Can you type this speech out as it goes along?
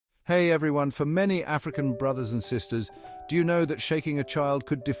Hey everyone, for many African brothers and sisters, do you know that shaking a child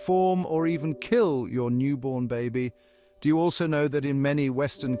could deform or even kill your newborn baby? Do you also know that in many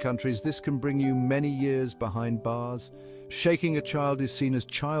Western countries this can bring you many years behind bars? Shaking a child is seen as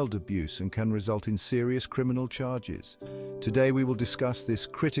child abuse and can result in serious criminal charges. Today we will discuss this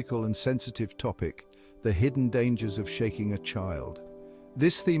critical and sensitive topic, the hidden dangers of shaking a child.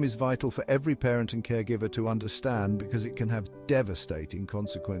 This theme is vital for every parent and caregiver to understand because it can have devastating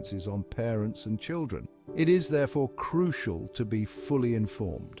consequences on parents and children. It is therefore crucial to be fully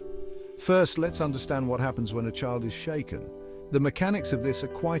informed. First, let's understand what happens when a child is shaken. The mechanics of this are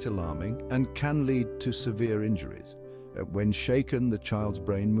quite alarming and can lead to severe injuries. When shaken, the child's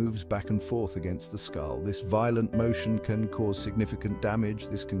brain moves back and forth against the skull. This violent motion can cause significant damage.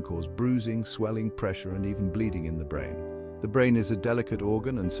 This can cause bruising, swelling, pressure, and even bleeding in the brain. The brain is a delicate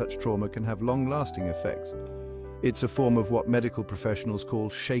organ and such trauma can have long-lasting effects. It's a form of what medical professionals call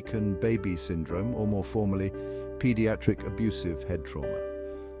shaken baby syndrome, or more formally, pediatric abusive head trauma.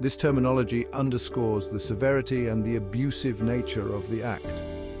 This terminology underscores the severity and the abusive nature of the act.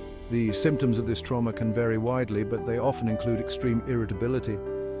 The symptoms of this trauma can vary widely, but they often include extreme irritability,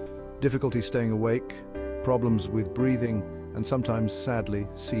 difficulty staying awake, problems with breathing, and sometimes, sadly,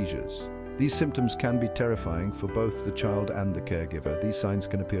 seizures. These symptoms can be terrifying for both the child and the caregiver. These signs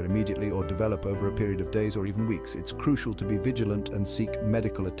can appear immediately or develop over a period of days or even weeks. It's crucial to be vigilant and seek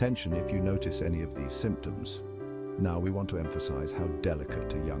medical attention if you notice any of these symptoms. Now we want to emphasize how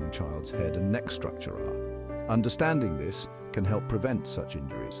delicate a young child's head and neck structure are. Understanding this can help prevent such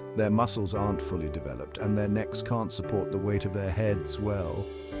injuries. Their muscles aren't fully developed and their necks can't support the weight of their heads well.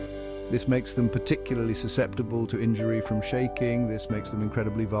 This makes them particularly susceptible to injury from shaking. This makes them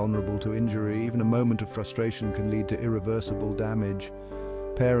incredibly vulnerable to injury. Even a moment of frustration can lead to irreversible damage.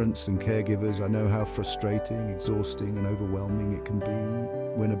 Parents and caregivers, I know how frustrating, exhausting, and overwhelming it can be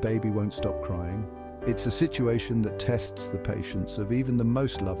when a baby won't stop crying. It's a situation that tests the patience of even the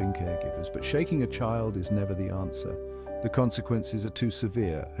most loving caregivers, but shaking a child is never the answer. The consequences are too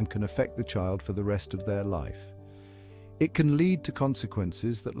severe and can affect the child for the rest of their life. It can lead to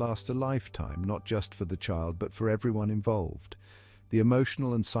consequences that last a lifetime, not just for the child, but for everyone involved. The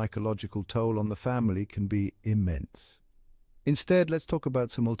emotional and psychological toll on the family can be immense. Instead, let's talk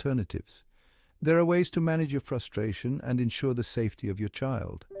about some alternatives. There are ways to manage your frustration and ensure the safety of your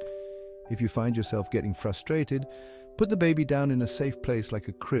child. If you find yourself getting frustrated, put the baby down in a safe place like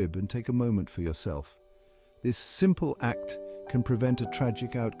a crib and take a moment for yourself. This simple act can prevent a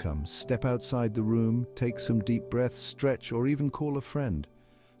tragic outcome. Step outside the room, take some deep breaths, stretch, or even call a friend.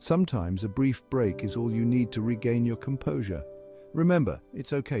 Sometimes a brief break is all you need to regain your composure. Remember,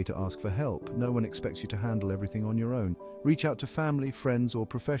 it's okay to ask for help. No one expects you to handle everything on your own. Reach out to family, friends, or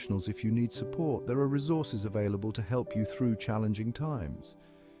professionals if you need support. There are resources available to help you through challenging times.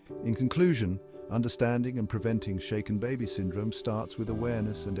 In conclusion, understanding and preventing shaken baby syndrome starts with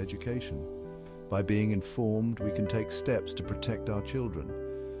awareness and education. By being informed, we can take steps to protect our children.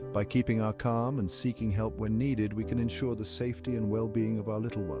 By keeping our calm and seeking help when needed, we can ensure the safety and well-being of our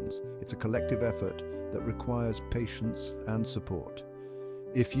little ones. It's a collective effort that requires patience and support.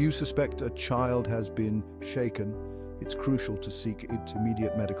 If you suspect a child has been shaken, it's crucial to seek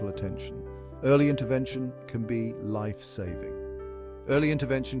immediate medical attention. Early intervention can be life-saving. Early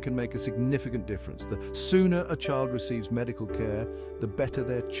intervention can make a significant difference. The sooner a child receives medical care, the better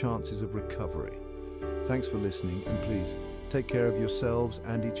their chances of recovery. Thanks for listening, and please take care of yourselves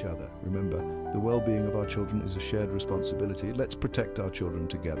and each other. Remember, the well-being of our children is a shared responsibility. Let's protect our children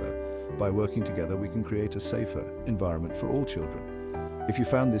together. By working together, we can create a safer environment for all children. If you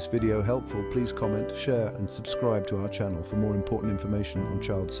found this video helpful, please comment, share, and subscribe to our channel for more important information on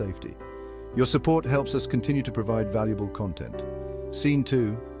child safety. Your support helps us continue to provide valuable content. Scene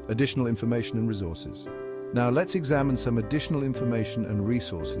 2, additional information and resources. Now let's examine some additional information and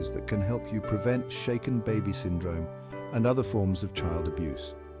resources that can help you prevent shaken baby syndrome and other forms of child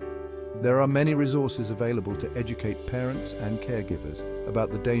abuse. There are many resources available to educate parents and caregivers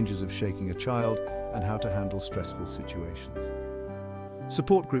about the dangers of shaking a child and how to handle stressful situations.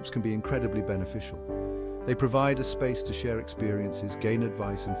 Support groups can be incredibly beneficial. They provide a space to share experiences, gain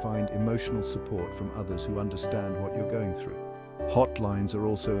advice, and find emotional support from others who understand what you're going through. Hotlines are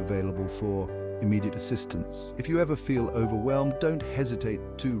also available for immediate assistance. If you ever feel overwhelmed, don't hesitate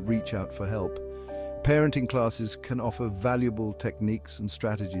to reach out for help. Parenting classes can offer valuable techniques and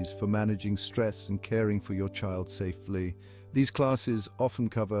strategies for managing stress and caring for your child safely. These classes often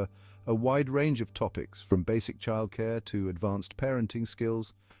cover a wide range of topics, from basic childcare to advanced parenting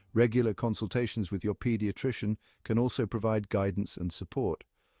skills. Regular consultations with your pediatrician can also provide guidance and support.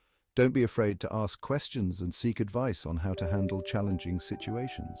 Don't be afraid to ask questions and seek advice on how to handle challenging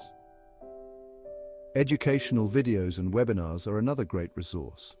situations. Educational videos and webinars are another great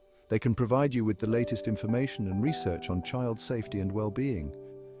resource. They can provide you with the latest information and research on child safety and well-being.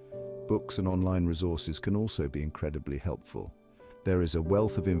 Books and online resources can also be incredibly helpful. There is a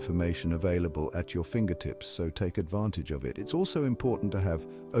wealth of information available at your fingertips, so take advantage of it. It's also important to have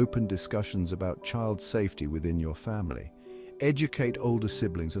open discussions about child safety within your family. Educate older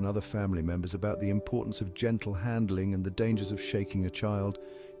siblings and other family members about the importance of gentle handling and the dangers of shaking a child.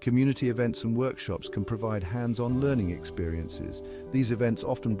 Community events and workshops can provide hands-on learning experiences. These events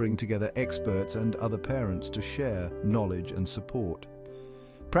often bring together experts and other parents to share knowledge and support.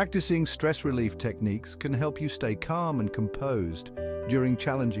 Practicing stress relief techniques can help you stay calm and composed during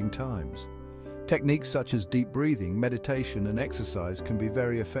challenging times. Techniques such as deep breathing, meditation, and exercise can be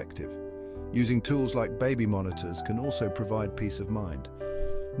very effective. Using tools like baby monitors can also provide peace of mind.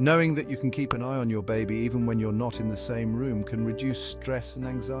 Knowing that you can keep an eye on your baby even when you're not in the same room can reduce stress and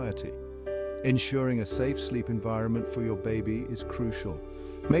anxiety. Ensuring a safe sleep environment for your baby is crucial.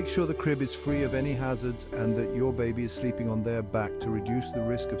 Make sure the crib is free of any hazards and that your baby is sleeping on their back to reduce the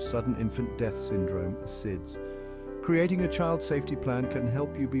risk of sudden infant death syndrome, SIDS. Creating a child safety plan can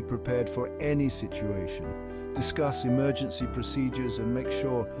help you be prepared for any situation. Discuss emergency procedures and make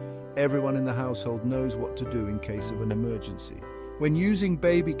sure everyone in the household knows what to do in case of an emergency. When using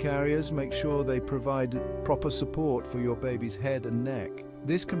baby carriers, make sure they provide proper support for your baby's head and neck.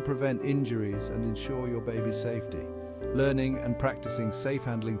 This can prevent injuries and ensure your baby's safety. Learning and practicing safe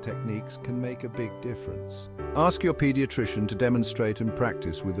handling techniques can make a big difference. Ask your pediatrician to demonstrate and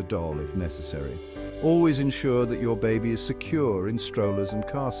practice with a doll if necessary. Always ensure that your baby is secure in strollers and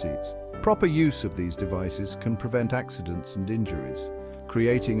car seats. Proper use of these devices can prevent accidents and injuries.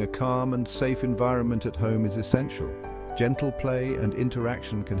 Creating a calm and safe environment at home is essential. Gentle play and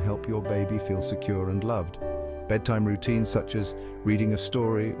interaction can help your baby feel secure and loved. Bedtime routines such as reading a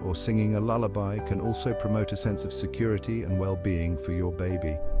story or singing a lullaby can also promote a sense of security and well-being for your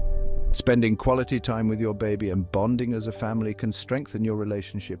baby. Spending quality time with your baby and bonding as a family can strengthen your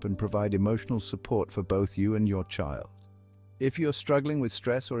relationship and provide emotional support for both you and your child. If you're struggling with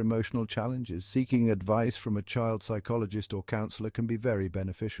stress or emotional challenges, seeking advice from a child psychologist or counselor can be very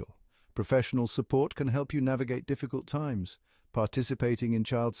beneficial. Professional support can help you navigate difficult times. Participating in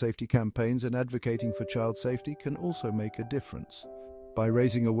child safety campaigns and advocating for child safety can also make a difference. By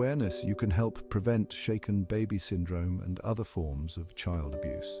raising awareness, you can help prevent shaken baby syndrome and other forms of child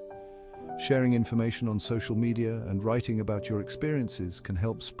abuse. Sharing information on social media and writing about your experiences can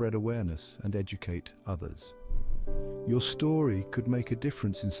help spread awareness and educate others. Your story could make a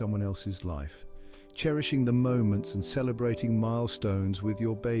difference in someone else's life. Cherishing the moments and celebrating milestones with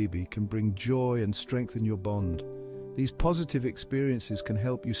your baby can bring joy and strengthen your bond. These positive experiences can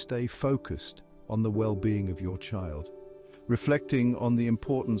help you stay focused on the well-being of your child. Reflecting on the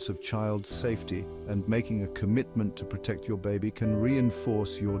importance of child safety and making a commitment to protect your baby can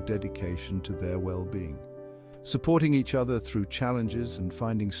reinforce your dedication to their well-being. Supporting each other through challenges and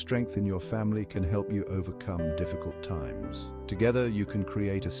finding strength in your family can help you overcome difficult times. Together, you can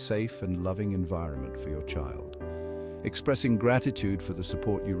create a safe and loving environment for your child. Expressing gratitude for the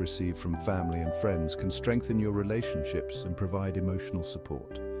support you receive from family and friends can strengthen your relationships and provide emotional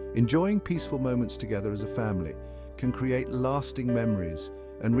support. Enjoying peaceful moments together as a family can create lasting memories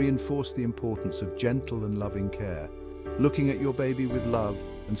and reinforce the importance of gentle and loving care. Looking at your baby with love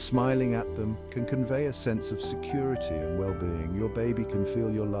and smiling at them can convey a sense of security and well-being. Your baby can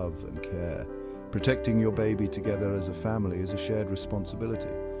feel your love and care. Protecting your baby together as a family is a shared responsibility.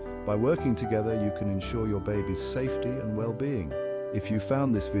 By working together, you can ensure your baby's safety and well-being. If you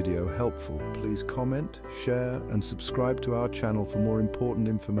found this video helpful, please comment, share, and subscribe to our channel for more important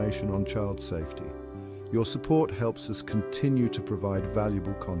information on child safety. Your support helps us continue to provide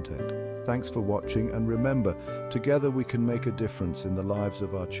valuable content. Thanks for watching, and remember, together we can make a difference in the lives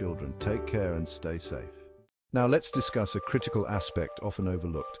of our children. Take care and stay safe. Now let's discuss a critical aspect often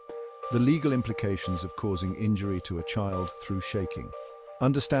overlooked: the legal implications of causing injury to a child through shaking.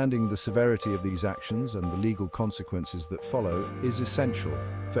 Understanding the severity of these actions and the legal consequences that follow is essential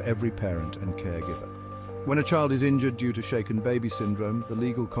for every parent and caregiver. When a child is injured due to shaken baby syndrome, the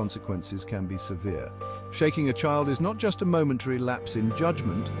legal consequences can be severe. Shaking a child is not just a momentary lapse in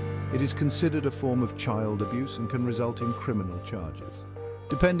judgment, it is considered a form of child abuse and can result in criminal charges.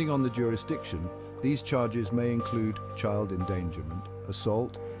 Depending on the jurisdiction, these charges may include child endangerment,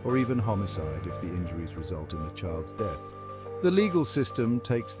 assault, or even homicide if the injuries result in the child's death. The legal system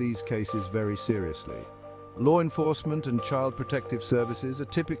takes these cases very seriously. Law enforcement and child protective services are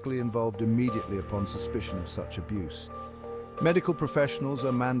typically involved immediately upon suspicion of such abuse. Medical professionals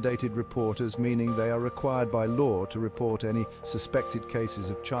are mandated reporters, meaning they are required by law to report any suspected cases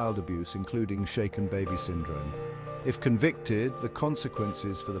of child abuse, including shaken baby syndrome. If convicted, the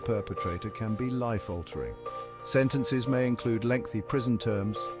consequences for the perpetrator can be life-altering. Sentences may include lengthy prison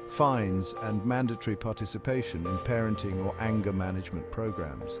terms, fines, and mandatory participation in parenting or anger management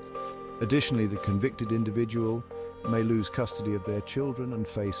programs. Additionally, the convicted individual may lose custody of their children and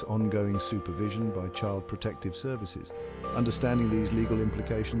face ongoing supervision by Child Protective Services. Understanding these legal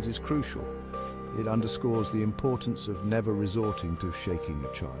implications is crucial. It underscores the importance of never resorting to shaking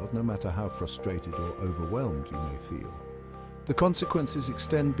a child, no matter how frustrated or overwhelmed you may feel. The consequences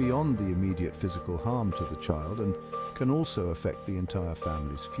extend beyond the immediate physical harm to the child and can also affect the entire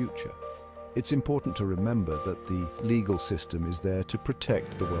family's future. It's important to remember that the legal system is there to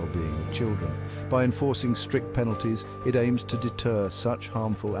protect the well-being of children. By enforcing strict penalties, it aims to deter such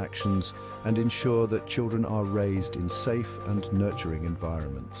harmful actions and ensure that children are raised in safe and nurturing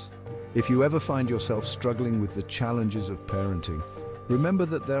environments. If you ever find yourself struggling with the challenges of parenting, remember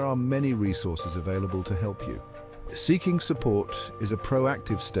that there are many resources available to help you. Seeking support is a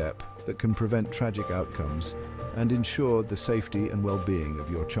proactive step that can prevent tragic outcomes and ensure the safety and well-being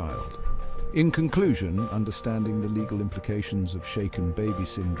of your child. In conclusion, understanding the legal implications of shaken baby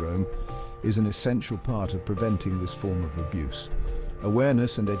syndrome is an essential part of preventing this form of abuse.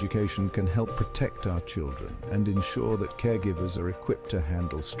 Awareness and education can help protect our children and ensure that caregivers are equipped to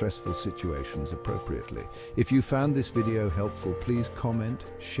handle stressful situations appropriately. If you found this video helpful, please comment,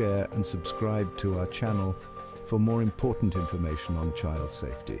 share, and subscribe to our channel for more important information on child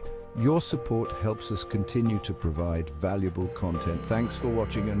safety. Your support helps us continue to provide valuable content. Thanks for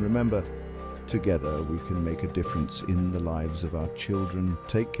watching, and remember, together we can make a difference in the lives of our children.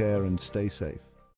 Take care and stay safe.